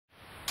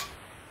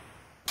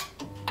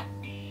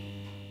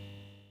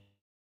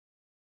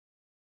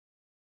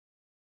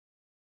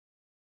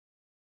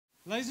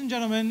Ladies and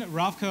gentlemen,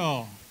 Ralph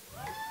Kerle.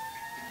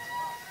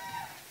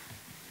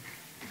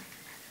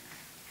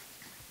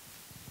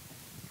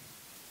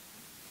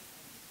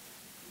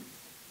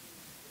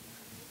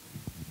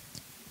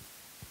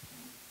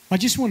 I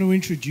just want to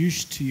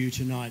introduce to you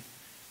tonight,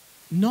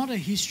 not a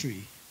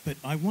history, but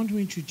I want to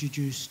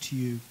introduce to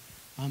you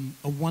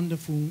a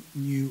wonderful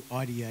new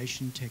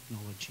ideation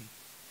technology.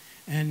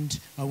 And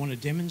I want to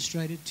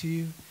demonstrate it to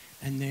you,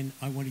 and then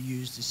I want to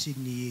use the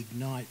Sydney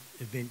Ignite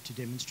event to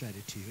demonstrate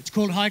it to you. It's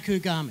called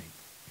haikugami.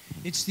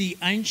 It's the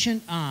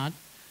ancient art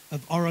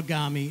of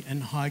origami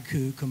and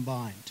haiku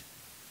combined.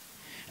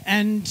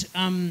 And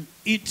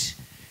it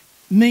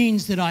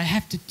means that I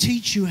have to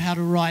teach you how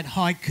to write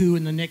haiku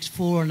in the next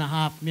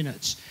 4.5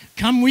 minutes.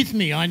 Come with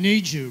me, I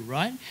need you,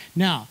 right?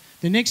 Now,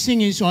 the next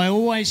thing is I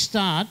always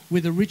start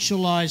with a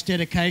ritualised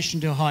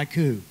dedication to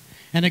haiku.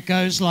 And it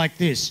goes like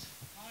this.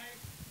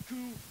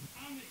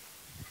 Haikugami.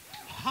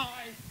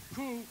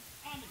 Haikugami.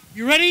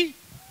 You ready?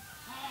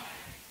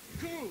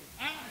 Haikugami.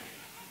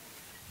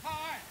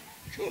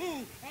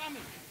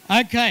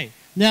 Haikugami. Okay,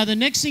 now the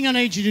next thing I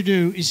need you to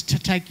do is to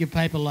take your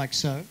paper like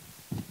so.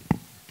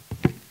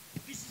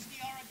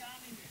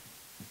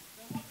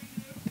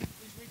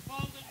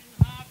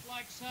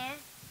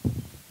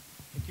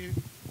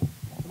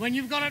 When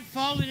you've got it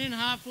folded in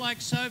half like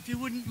so, if you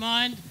wouldn't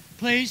mind,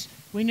 please,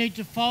 we need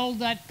to fold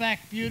that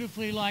back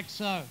beautifully like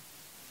so.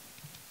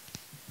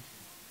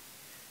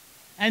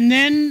 And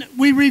then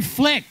we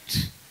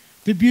reflect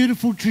the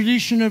beautiful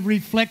tradition of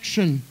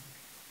reflection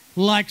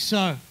like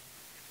so.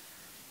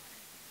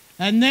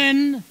 And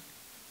then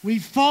we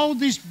fold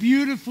this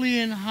beautifully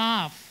in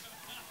half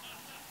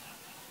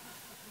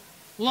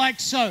like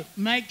so.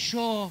 Make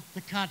sure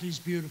the cut is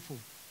beautiful.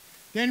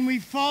 Then we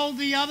fold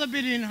the other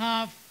bit in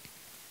half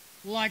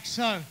like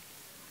so,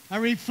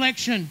 a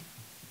reflection.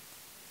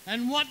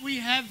 And what we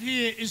have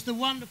here is the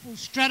wonderful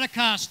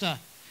Stratocaster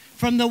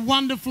from the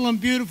wonderful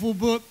and beautiful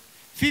book,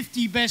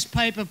 50 Best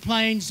Paper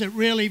Planes That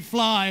Really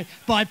Fly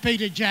by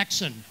Peter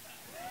Jackson.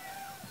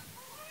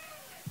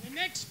 The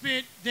next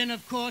bit then,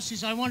 of course,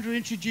 is I want to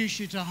introduce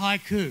you to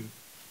haiku.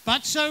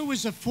 Batso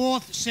was a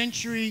 4th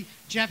century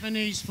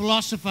Japanese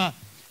philosopher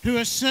who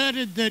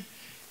asserted that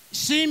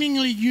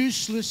seemingly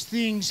useless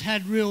things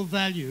had real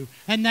value,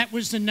 and that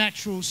was the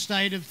natural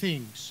state of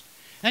things.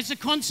 As a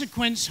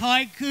consequence,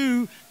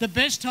 haiku, the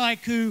best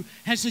haiku,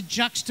 has a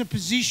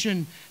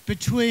juxtaposition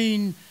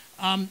between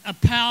a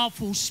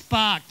powerful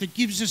spark that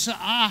gives us an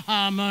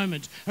aha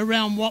moment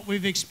around what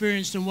we've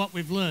experienced and what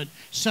we've learned.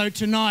 So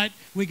tonight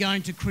we're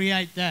going to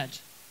create that.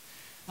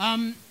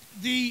 I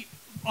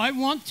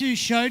want to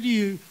show to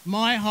you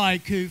my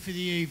haiku for the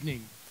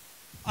evening.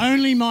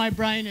 Only my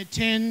brain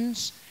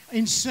attends.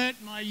 Insert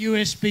my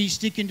USB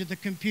stick into the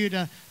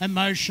computer,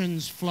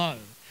 emotions flow.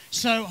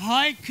 So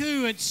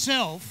haiku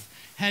itself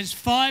has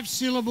 5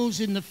 syllables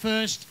in the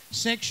first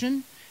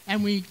section,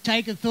 and we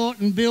take a thought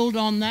and build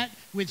on that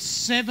with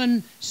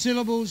 7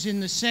 syllables in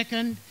the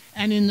second,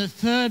 and in the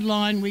third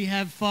line we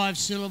have 5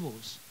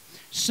 syllables.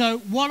 So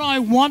what I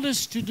want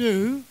us to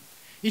do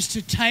is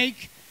to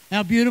take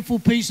our beautiful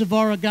piece of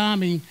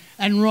origami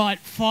and write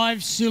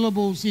 5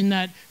 syllables in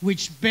that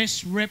which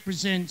best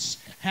represents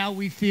how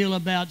we feel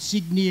about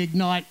Sydney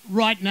Ignite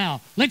right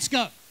now. Let's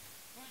go.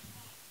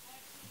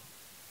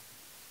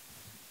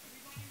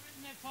 Everybody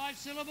written their 5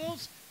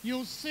 syllables?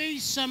 You'll see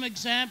some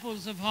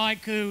examples of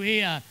haiku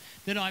here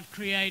that I've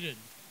created.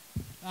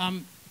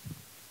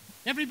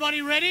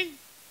 Everybody ready?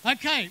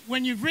 Okay,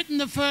 when you've written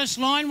the first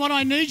line, what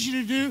I need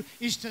you to do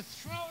is to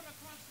throw it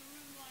across the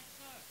room like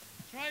so.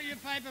 Throw your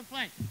paper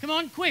plane. Come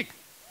on, quick.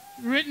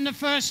 Written the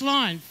first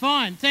line.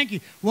 Fine, thank you.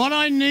 What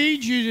I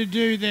need you to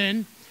do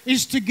then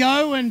is to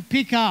go and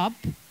pick up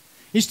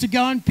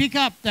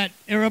that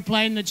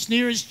aeroplane that's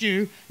nearest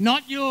you,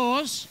 not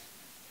yours,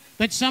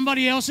 but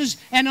somebody else's,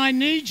 and I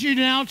need you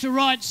now to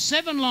write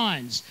 7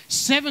 lines,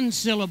 7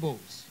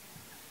 syllables.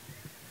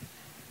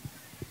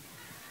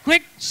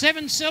 Quick,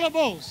 7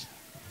 syllables.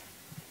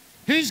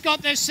 Who's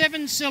got their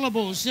 7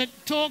 syllables that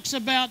talks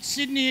about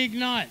Sydney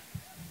Ignite?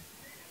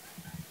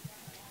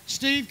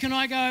 Steve, can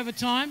I go over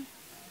time?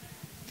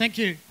 Thank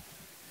you.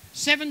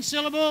 7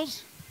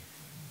 syllables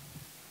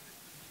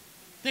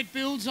that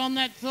builds on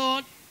that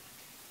thought.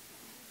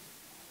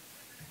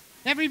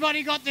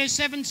 Everybody got their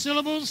 7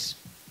 syllables?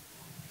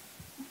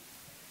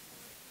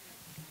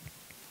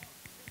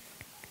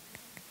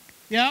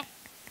 Yep.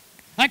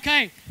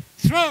 Okay,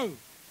 throw.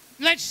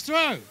 Let's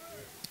throw.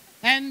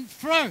 And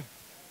throw.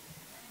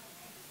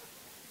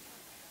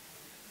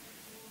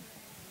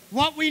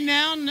 What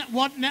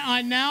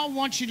I now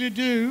want you to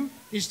do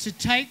is to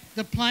take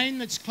the plane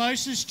that's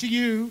closest to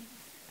you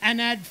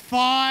and add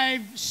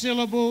 5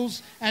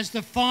 syllables as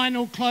the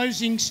final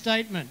closing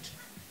statement.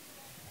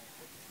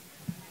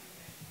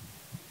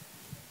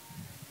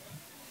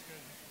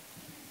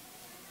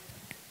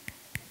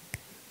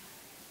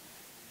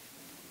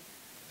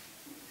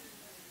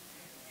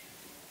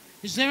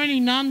 Is there any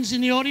nuns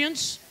in the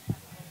audience?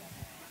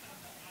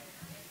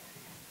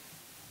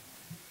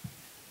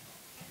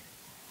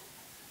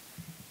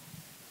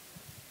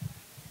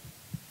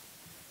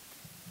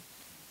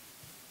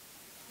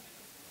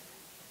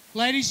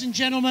 Ladies and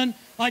gentlemen,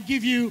 I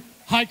give you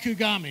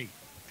haikugami.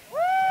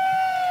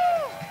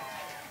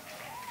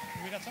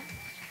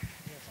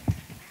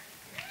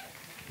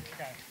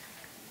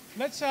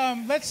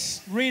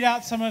 Let's read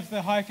out some of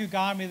the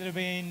haikugami that have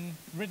been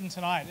written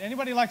tonight.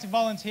 Anybody like to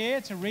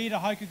volunteer to read a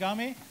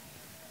haikugami?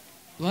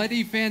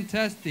 Bloody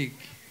fantastic.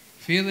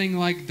 Feeling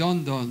like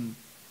Don Don.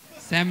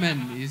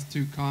 Salmon is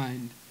too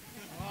kind.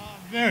 Oh,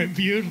 very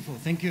beautiful.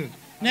 Thank you.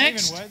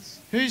 Next.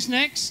 Who's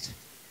next?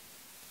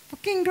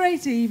 Fucking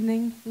great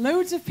evening.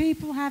 Loads of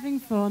people having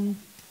fun.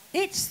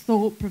 It's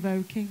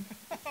thought-provoking.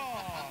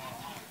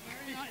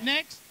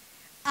 Next.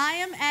 I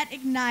am at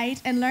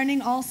Ignite and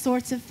learning all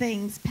sorts of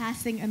things,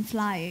 passing and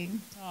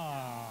flying.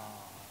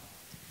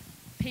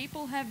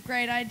 People have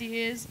great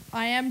ideas.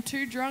 I am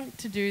too drunk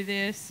to do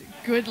this.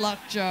 Good luck,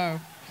 Joe.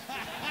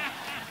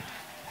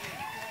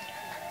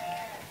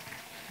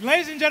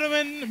 Ladies and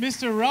gentlemen,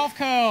 Mr. Ralph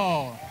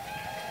Kerle.